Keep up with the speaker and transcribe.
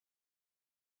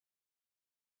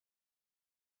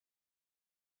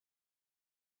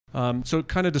So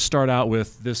kind of to start out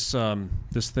with,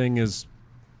 this thing is,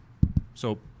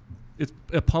 so it's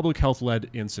a public health-led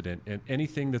incident, and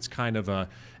anything that's kind of a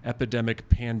epidemic,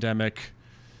 pandemic,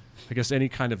 I guess any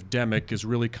kind of demic is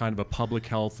really kind of a public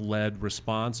health-led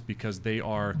response, because they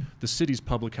are the city's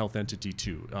public health entity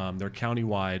too. They're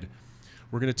countywide.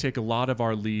 We're going to take a lot of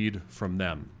our lead from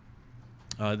them.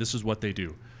 This is what they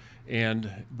do. And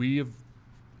we have,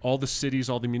 all the cities,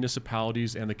 all the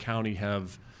municipalities, and the county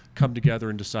have come together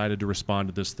and decided to respond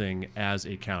to this thing as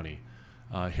a county.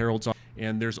 Harold's on,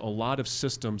 and there's a lot of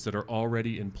systems that are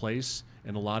already in place,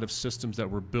 and a lot of systems that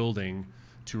we're building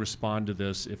to respond to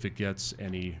this if it gets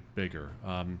any bigger.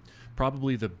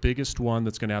 Probably the biggest one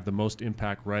that's going to have the most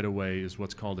impact right away is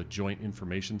what's called a joint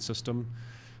information system.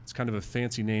 It's kind of a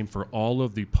fancy name for all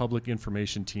of the public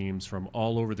information teams from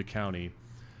all over the county,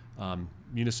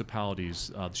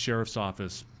 municipalities, the sheriff's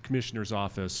office, commissioner's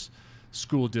office,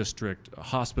 school district,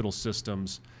 hospital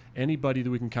systems, anybody that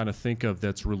we can kind of think of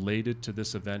that's related to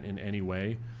this event in any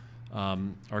way,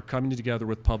 are coming together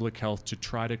with public health to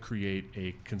try to create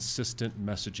a consistent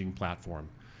messaging platform.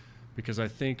 Because I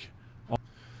think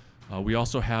we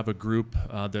also have a group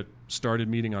that started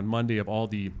meeting on Monday of all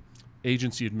the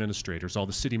agency administrators, all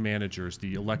the city managers,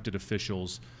 the elected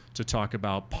officials, to talk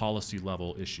about policy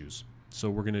level issues. So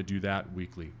we're going to do that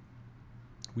weekly.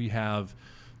 We have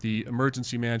the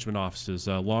emergency management offices,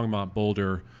 Longmont,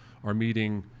 Boulder, are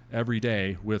meeting every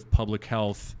day with public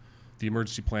health, the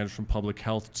emergency planners from public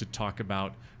health, to talk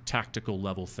about tactical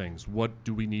level things. What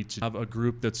do we need to have? A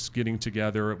group that's getting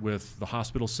together with the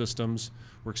hospital systems.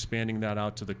 We're expanding that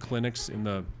out to the clinics in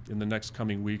the next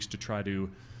coming weeks to try to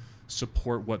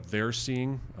support what they're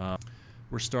seeing.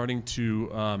 We're starting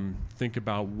to think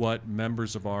about what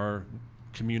members of our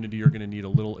community are going to need a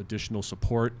little additional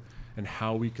support, and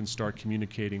how we can start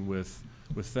communicating with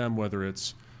them, whether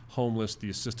it's homeless, the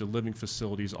assisted living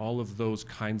facilities, all of those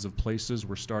kinds of places.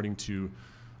 We're starting to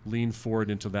lean forward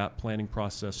into that planning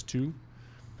process too.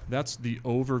 That's the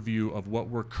overview of what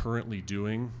we're currently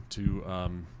doing to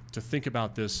think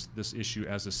about this issue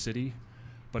as a city.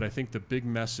 But I think the big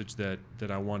message that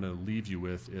I want to leave you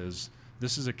with is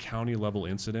this is a county level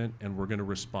incident, and we're going to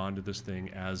respond to this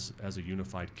thing as a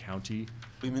unified county.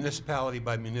 Municipality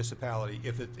by municipality,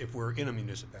 if we're in a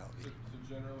municipality. So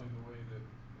generally the way that,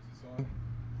 is this on?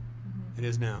 It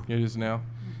is now. It is now.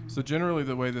 So generally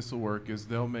the way this will work is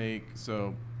they'll make,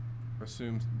 so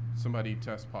assume somebody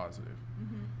tests positive.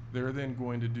 They're then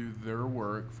going to do their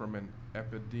work from an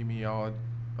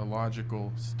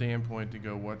epidemiological standpoint to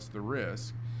go, what's the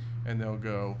risk? And they'll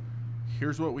go,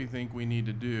 here's what we think we need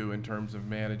to do in terms of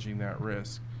managing that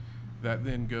risk. That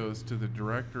then goes to the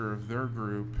director of their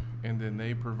group, and then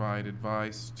they provide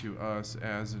advice to us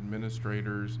as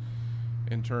administrators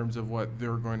in terms of what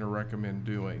they're going to recommend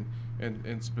doing.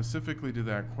 And specifically to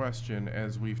that question,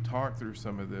 as we've talked through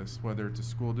some of this, whether it's a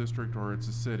school district or it's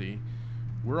a city,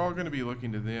 we're all going to be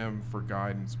looking to them for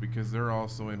guidance, because they're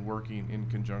also working in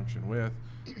conjunction with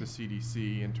the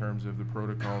CDC in terms of the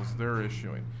protocols they're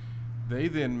issuing. They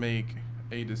then make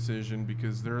a decision,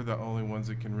 because they're the only ones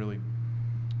that can really,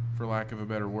 for lack of a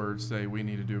better word, say we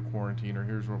need to do a quarantine, or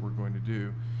here's what we're going to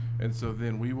do. And so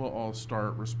then we will all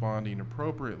start responding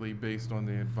appropriately based on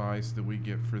the advice that we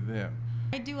get for them.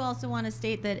 I do also want to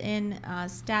state that in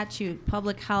statute,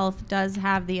 public health does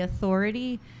have the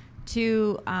authority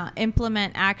to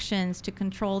implement actions to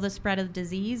control the spread of the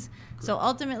disease. Correct. So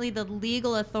ultimately the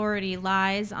legal authority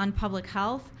lies on public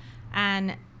health,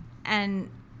 and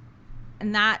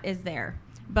that is there.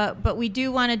 But we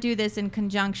do want to do this in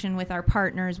conjunction with our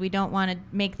partners. We don't want to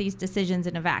make these decisions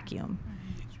in a vacuum.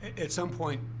 At some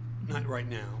point, not right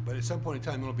now, but at some point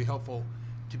in time, it'll be helpful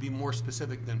to be more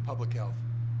specific than public health,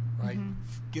 right?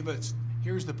 Give us,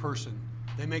 here's the person.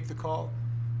 They make the call.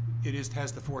 It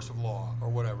has the force of law or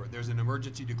whatever. There's an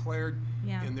emergency declared,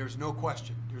 and there's no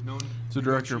question. There's no So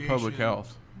Director of Public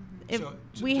Health.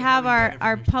 We have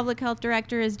our public health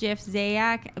director is Jeff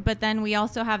Zayak, but then we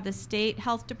also have the state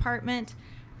health department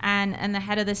and the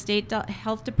head of the state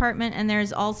health department. And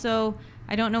there's also,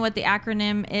 I don't know what the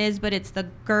acronym is, but it's the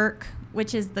GERC,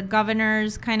 which is the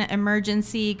governor's kind of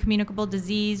emergency communicable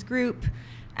disease group.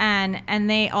 And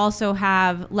they also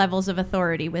have levels of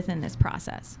authority within this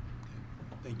process.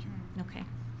 Thank you. Okay.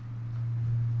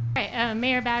 All right,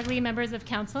 Mayor Bagley, members of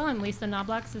council, I'm Lisa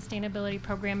Knobloch, Sustainability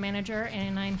Program Manager,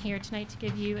 and I'm here tonight to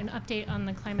give you an update on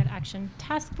the Climate Action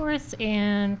Task Force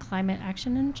and climate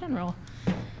action in general.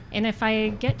 And if I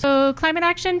get to Climate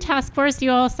Action Task Force,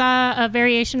 you all saw a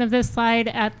variation of this slide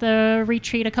at the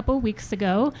retreat a couple weeks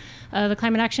ago. The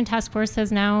Climate Action Task Force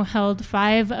has now held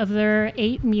 5 of their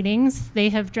 8 meetings. They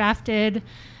have drafted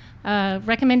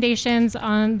Recommendations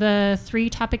on the 3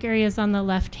 topic areas on the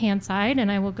left-hand side,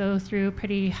 and I will go through a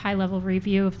pretty high-level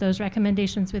review of those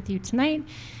recommendations with you tonight.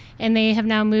 And they have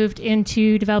now moved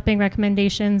into developing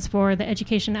recommendations for the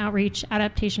education, outreach,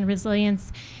 adaptation,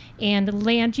 resilience, and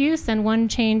land use. And one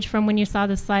change from when you saw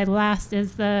the slide last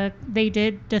is they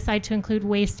did decide to include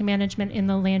waste management in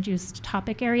the land use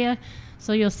topic area.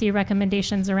 So you'll see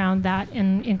recommendations around that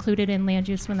and included in land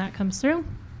use when that comes through.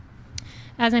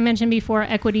 As I mentioned before,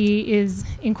 equity is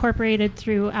incorporated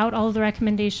throughout all of the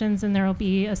recommendations, and there will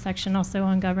be a section also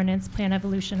on governance, plan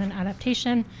evolution, and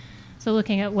adaptation. So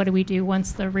looking at what do we do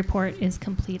once the report is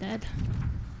completed.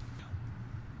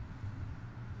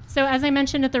 So as I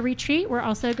mentioned at the retreat, we're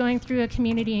also going through a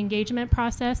community engagement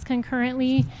process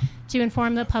concurrently to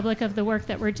inform the public of the work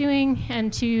that we're doing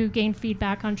and to gain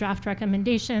feedback on draft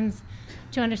recommendations,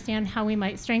 to understand how we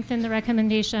might strengthen the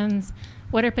recommendations,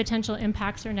 what are potential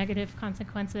impacts or negative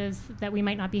consequences that we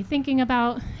might not be thinking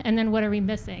about, and then what are we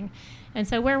missing. And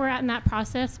so where we're at in that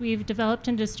process, we've developed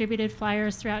and distributed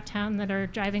flyers throughout town that are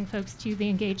driving folks to the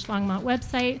Engage Longmont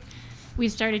website.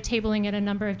 We've started tabling at a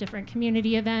number of different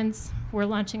community events. We're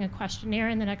launching a questionnaire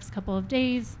in the next couple of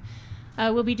days.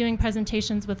 We'll be doing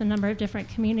presentations with a number of different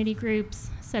community groups,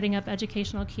 setting up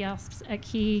educational kiosks at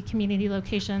key community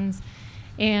locations,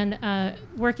 and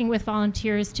working with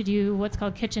volunteers to do what's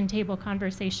called kitchen table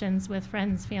conversations with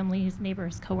friends, families,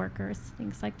 neighbors, coworkers,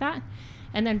 things like that,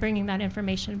 and then bringing that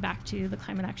information back to the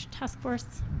Climate Action Task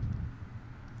Force.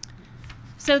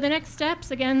 So the next steps,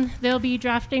 again, they'll be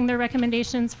drafting their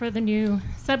recommendations for the new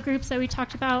subgroups that we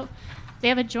talked about. They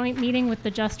have a joint meeting with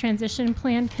the Just Transition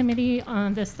Plan Committee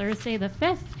on this Thursday, the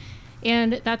 5th,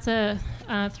 and that's a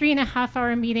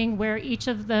 3.5-hour meeting where each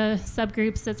of the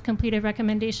subgroups that's completed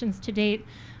recommendations to date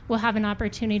will have an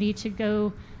opportunity to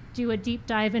go do a deep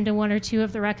dive into 1 or 2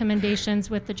 of the recommendations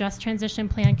with the Just Transition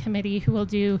Plan Committee, who will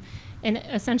do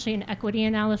essentially an equity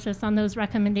analysis on those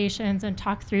recommendations and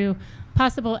talk through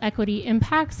possible equity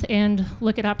impacts and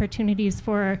look at opportunities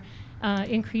for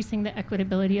increasing the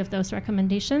equitability of those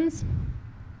recommendations.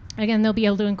 Again, they'll be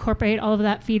able to incorporate all of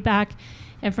that feedback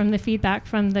and from the feedback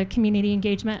from the community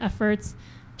engagement efforts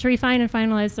to refine and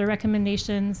finalize their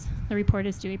recommendations. The report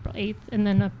is due April 8th, and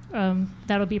then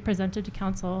that'll be presented to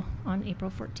council on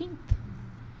April 14th.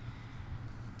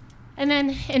 And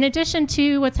then in addition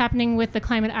to what's happening with the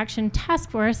Climate Action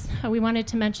Task Force, we wanted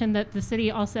to mention that the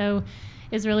city also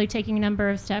is really taking a number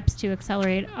of steps to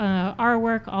accelerate our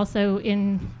work, also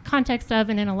in context of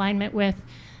and in alignment with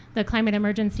the climate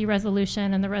emergency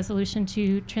resolution and the resolution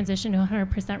to transition to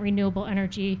 100% renewable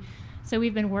energy. So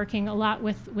we've been working a lot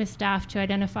with staff to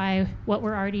identify what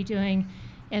we're already doing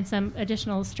and some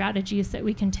additional strategies that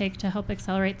we can take to help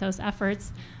accelerate those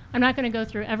efforts. I'm not going to go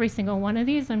through every single one of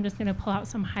these. I'm just going to pull out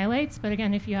some highlights. But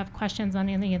again, if you have questions on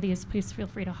any of these, please feel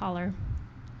free to holler.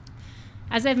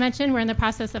 As I've mentioned, we're in the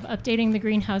process of updating the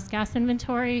greenhouse gas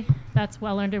inventory. That's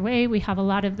well underway. We have a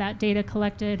lot of that data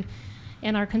collected,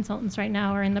 and our consultants right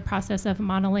now are in the process of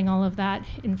modeling all of that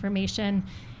information,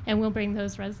 and we'll bring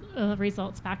those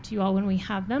results back to you all when we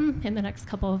have them in the next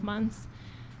couple of months.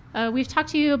 We've talked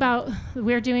to you about,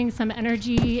 we're doing some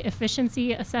energy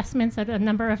efficiency assessments at a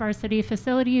number of our city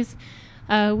facilities.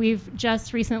 We've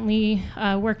just recently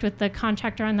worked with the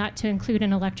contractor on that to include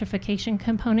an electrification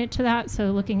component to that,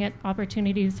 so looking at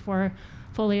opportunities for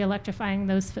fully electrifying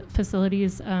those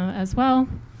facilities as well.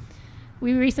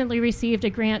 We recently received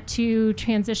a grant to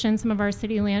transition some of our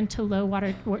city land to low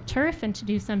water turf and to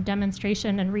do some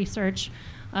demonstration and research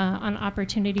on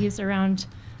opportunities around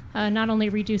not only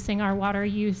reducing our water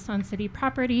use on city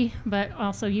property, but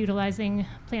also utilizing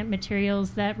plant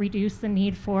materials that reduce the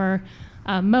need for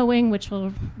mowing, which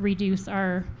will reduce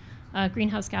our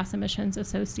greenhouse gas emissions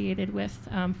associated with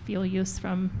fuel use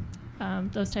from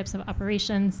those types of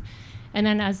operations. And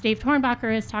then as Dave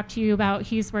Hornbacher has talked to you about,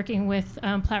 he's working with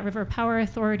Platte River Power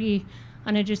Authority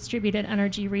on a distributed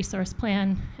energy resource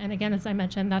plan. And again, as I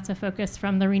mentioned, that's a focus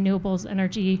from the renewables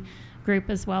energy group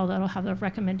as well. That'll have the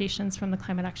recommendations from the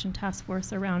Climate Action Task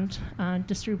Force around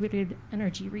distributed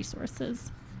energy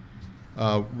resources.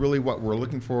 Really what we're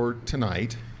looking for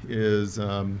tonight is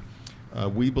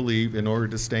we believe in order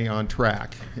to stay on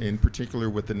track, in particular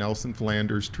with the Nelson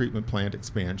Flanders treatment plant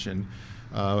expansion,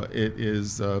 it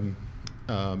is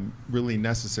really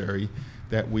necessary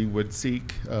that we would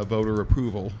seek voter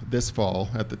approval this fall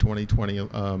at the 2020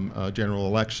 general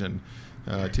election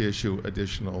to issue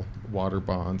additional water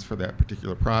bonds for that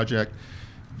particular project.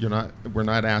 We're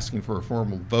not asking for a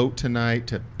formal vote tonight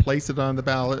to place it on the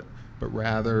ballot, but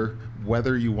rather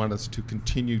whether you want us to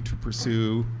continue to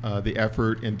pursue the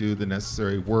effort and do the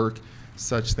necessary work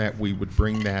such that we would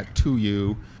bring that to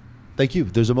you. Thank you.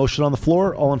 There's a motion on the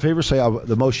floor. All in favor, say aye.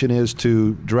 The motion is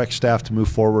to direct staff to move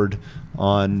forward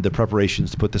on the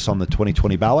preparations to put this on the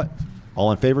 2020 ballot.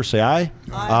 All in favor, say aye.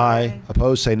 Aye.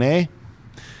 Opposed, say nay.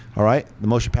 All right. The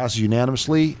motion passes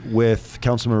unanimously with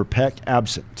Councilmember Peck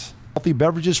absent. Healthy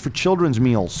beverages for children's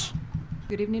meals.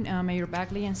 Good evening, Mayor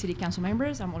Bagley and City Council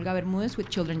members. I'm Olga Bermudez with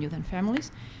Children, Youth, and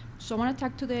Families. So I want to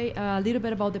talk today a little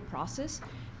bit about the process.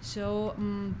 So,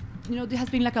 you know, there has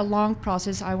been like a long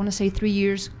process. I want to say 3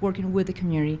 years working with the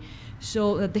community.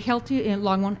 So the Healthy in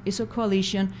Longmont is a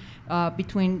coalition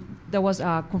that was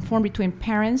conformed between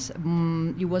parents.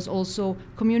 It was also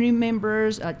community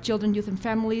members, children, youth, and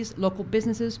families, local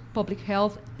businesses, public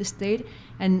health, the state,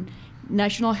 and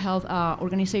national health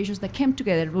organizations that came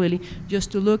together really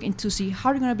just to look and to see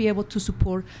how we're going to be able to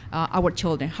support our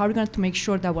children, how we're going to make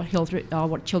sure that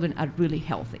our children are really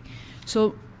healthy.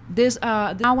 So this,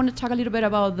 I want to talk a little bit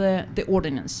about the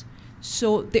ordinance.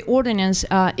 So the ordinance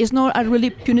is not a really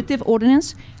punitive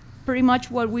ordinance. Pretty much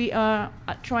what we are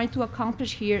trying to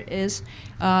accomplish here is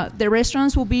the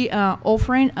restaurants will be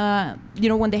offering, you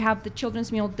know, when they have the children's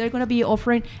meal, they're going to be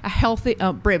offering a healthy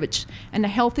beverage. And a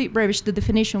healthy beverage, the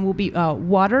definition will be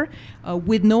water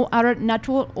with no other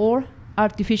natural or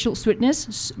artificial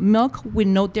sweetness, milk with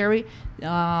no dairy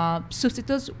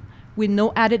substitutes, with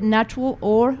no added natural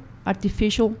or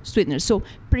artificial sweeteners. So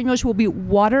pretty much will be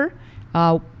water,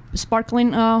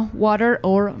 sparkling water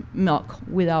or milk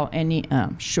without any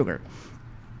sugar.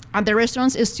 At the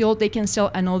restaurants, they can sell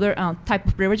another type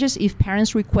of beverages. If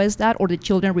parents request that or the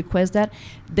children request that,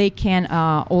 they can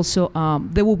also,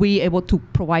 they will be able to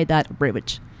provide that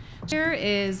beverage. Here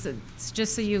is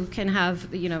just so you can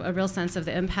have, you know, a real sense of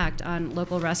the impact on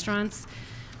local restaurants.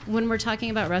 When we're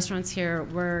talking about restaurants here,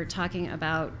 we're talking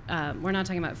about, we're not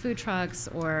talking about food trucks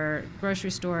or grocery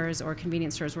stores or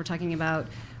convenience stores. We're talking about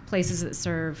places that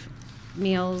serve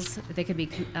meals. They could be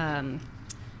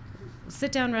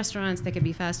sit-down restaurants. They could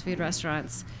be fast food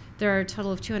restaurants. There are a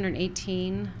total of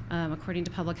 218, according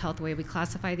to public health, the way we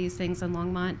classify these things in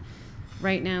Longmont.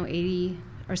 Right now, 80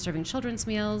 are serving children's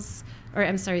meals, or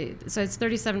I'm sorry, so it's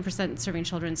 37% serving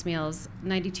children's meals.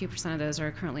 92% of those are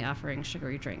currently offering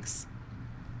sugary drinks.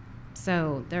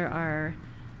 So there are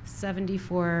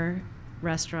 74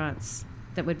 restaurants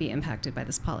that would be impacted by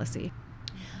this policy.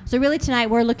 So really tonight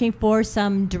we're looking for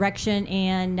some direction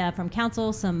and from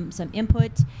council, some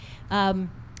input.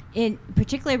 In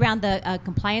particularly around the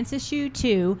compliance issue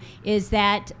too, is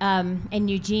that and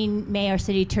Eugene May, our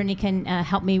city attorney, can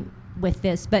help me with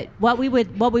this. But what we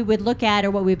would look at,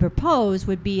 or what we propose,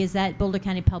 would be is that Boulder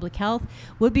County Public Health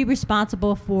would be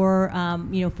responsible for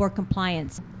you know, for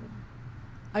compliance.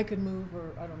 I could move,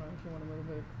 or I don't know if you want to move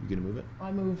it. You gonna move it?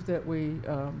 I move that we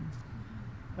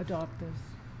adopt this.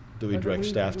 Do we direct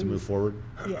staff to move forward?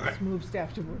 Yes, move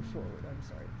staff to move forward. I'm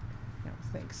sorry. No,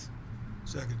 thanks.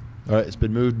 Second. All right, it's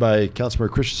been moved by Councilmember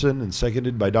Christensen and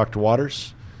seconded by Dr.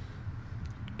 Waters.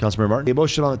 Councilmember Martin. A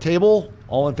motion on the table.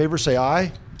 All in favor, say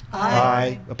aye.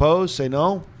 Aye. Opposed, say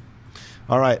no.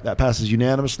 All right, that passes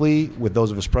unanimously with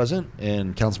those of us present,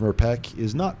 and Councilmember Peck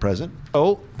is not present.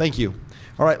 Oh, thank you.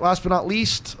 All right, last but not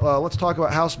least, let's talk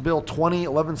about House Bill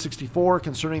 20-1164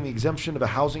 concerning the exemption of a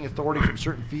housing authority from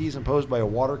certain fees imposed by a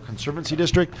water conservancy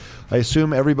district. I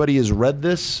assume everybody has read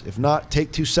this. If not,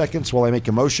 take 2 seconds while I make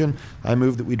a motion. I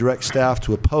move that we direct staff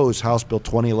to oppose House Bill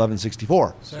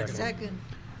 20-1164. Second.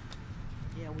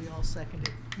 Yeah, we all seconded.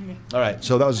 All right,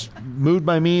 so that was moved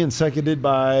by me and seconded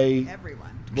by Everyone.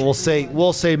 We'll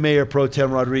say Mayor Pro Tem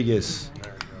Rodriguez.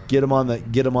 Get him on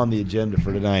the agenda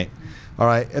for tonight. All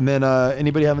right, and then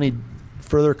anybody have any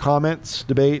further comments,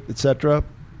 debate, etc.?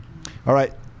 All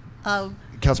right,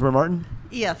 Councilmember Martin.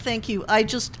 Yeah, thank you. I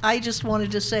just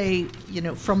wanted to say, you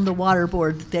know, from the Water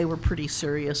Board, they were pretty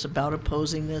serious about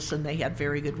opposing this, and they had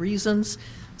very good reasons.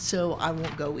 So I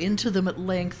won't go into them at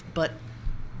length, but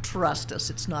trust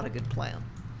us, it's not a good plan.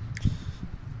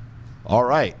 All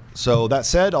right. So that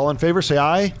said, all in favor, say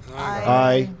aye. Aye.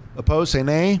 Aye. Opposed, say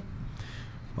nay.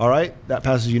 All right. That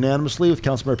passes unanimously with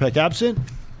Councilmember Peck absent.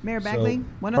 Mayor Bagley,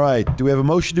 all right. Do we have a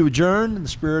motion to adjourn in the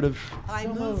spirit of? I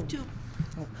move to.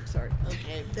 Oh, sorry.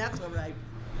 Okay, that's all right.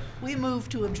 We move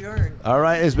to adjourn. All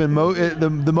right. It's been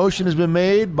the motion has been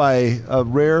made by a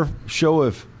rare show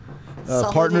of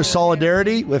partner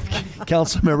solidarity with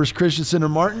Council members Christensen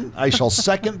and Martin. I shall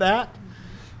second that.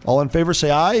 All in favor,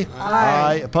 say aye.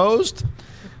 Aye. Opposed?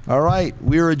 All right.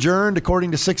 We are adjourned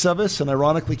according to 6 of us, and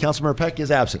ironically, Councilmember Peck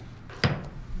is absent.